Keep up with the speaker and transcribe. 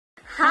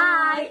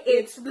Hi,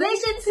 it's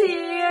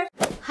Blasianshere!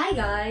 Hi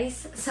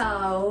guys,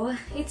 so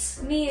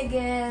it's me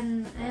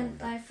again and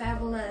I'm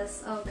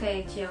fabulous.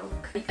 Okay,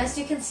 joke. As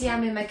you can see,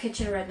 I'm in my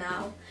kitchen right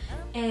now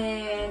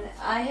and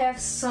I have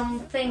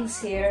some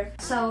things here.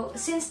 So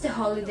since the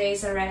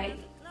holidays are right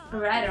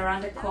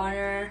around the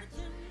corner,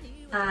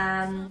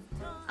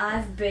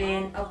 I've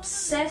been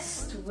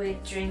obsessed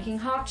with drinking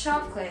hot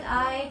chocolate.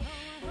 I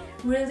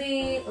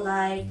really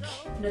like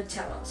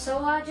Nutella, so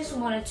I just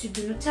wanted to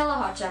do Nutella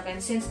hot chocolate,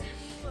 and since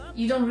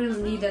you don't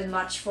really need that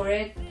much for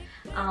it,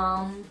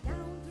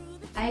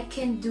 I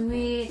can do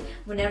it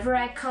whenever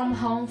I come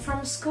home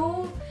from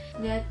school.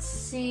 Let's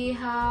see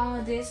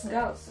how this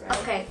goes, right?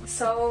 Okay,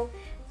 so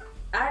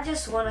I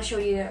just want to show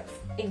you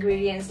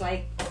ingredients.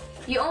 Like,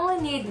 you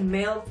only need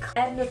milk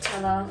and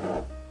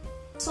Nutella,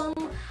 some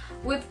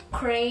whipped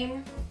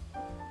cream,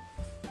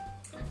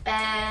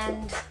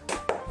 and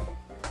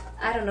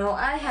I don't know,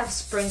 I have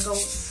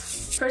sprinkles.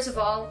 First of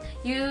all,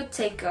 you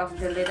take off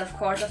the lid, of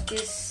course, of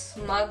this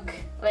mug.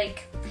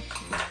 Like,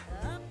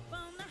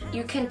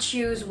 you can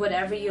choose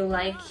whatever you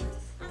like,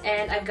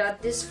 and I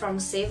got this from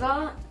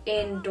Seva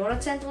in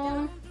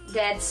Donauetzentrum.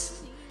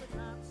 That's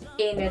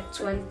in the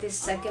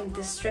 22nd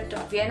district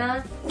of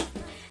Vienna.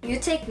 You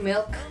take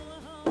milk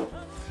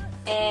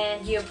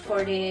and you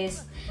pour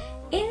this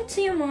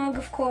into your mug,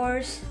 of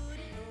course.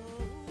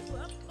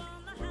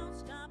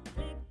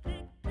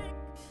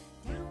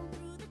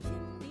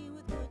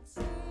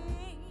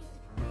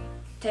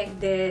 Take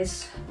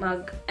this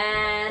mug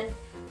and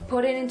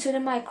put it into the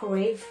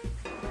microwave.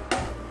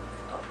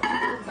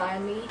 By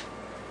me,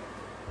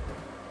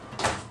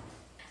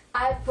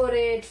 I put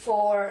it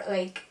for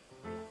like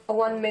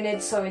 1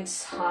 minute so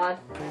it's hot.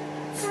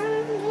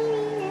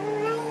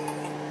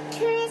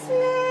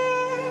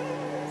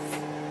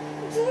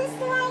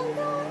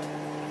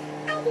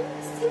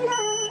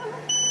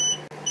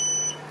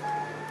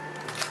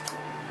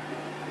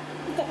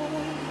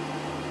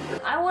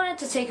 I wanted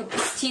to take a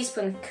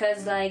teaspoon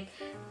because, like,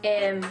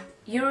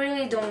 you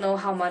really don't know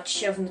how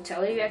much of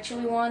Nutella you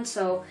actually want,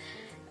 so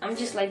I'm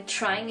just like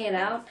trying it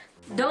out.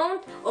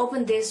 Don't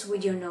open this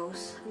with your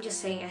nose. I'm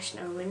just saying, Ashton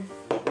Irwin.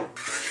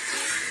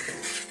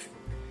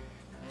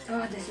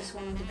 Oh, this is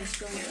one of the best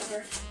feelings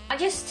ever. I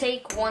just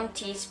take 1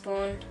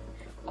 teaspoon,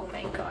 oh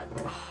my god,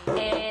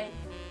 and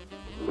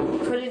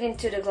put it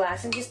into the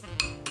glass and just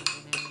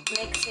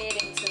mix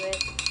it into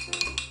it.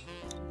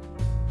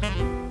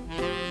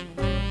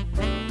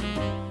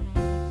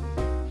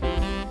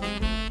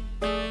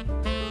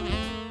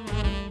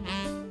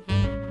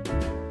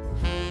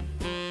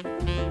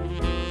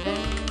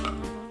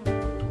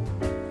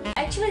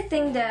 I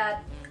think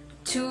that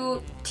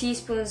 2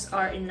 teaspoons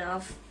are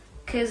enough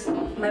because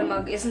my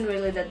mug isn't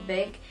really that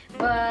big,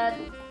 but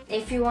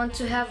if you want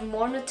to have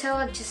more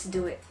Nutella, just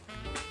do it.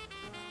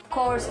 Of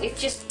course,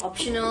 it's just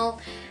optional,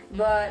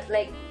 but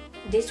like,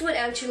 this would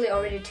actually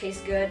already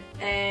taste good,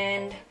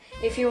 and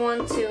if you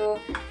want to,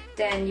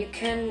 then you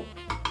can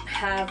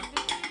have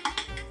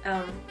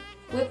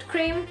whipped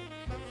cream.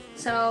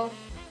 So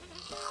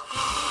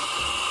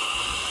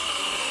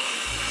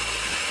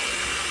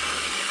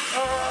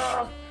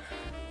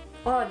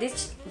oh,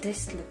 this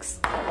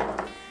looks...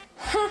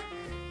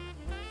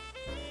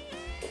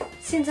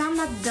 Since I'm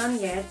not done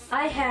yet,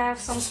 I have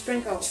some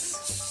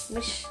sprinkles.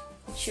 Which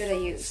should I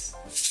use?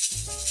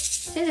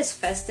 Since it's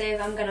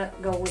festive, I'm gonna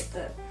go with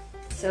the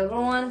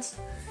silver ones.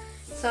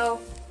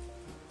 So,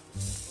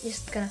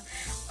 just gonna...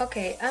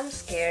 Okay, I'm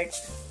scared.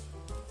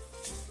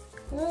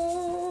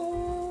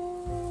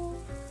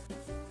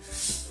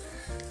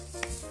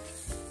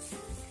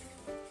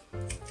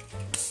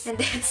 And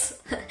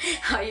that's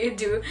how you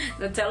do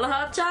Nutella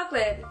hot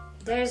chocolate.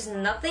 There's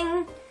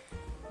nothing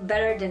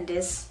better than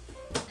this.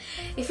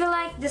 If you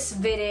like this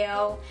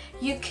video,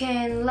 you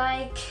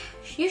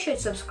should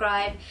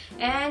subscribe,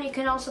 and you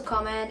can also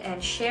comment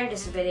and share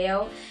this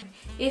video.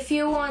 If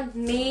you want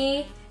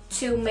me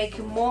to make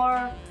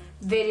more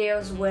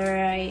videos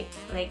where I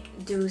like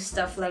do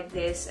stuff like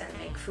this and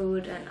make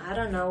food and I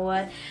don't know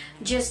what,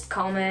 just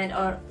comment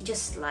or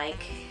just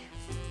like.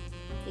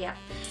 Yeah,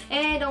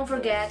 and don't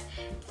forget,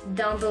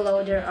 down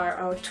below there are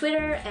our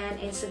Twitter and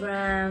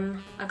Instagram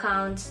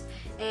accounts.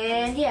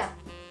 And yeah,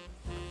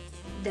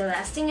 the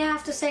last thing I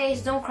have to say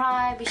is, don't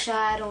cry, be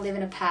shy, don't live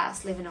in the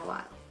past, live in a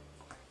while.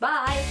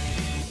 Bye!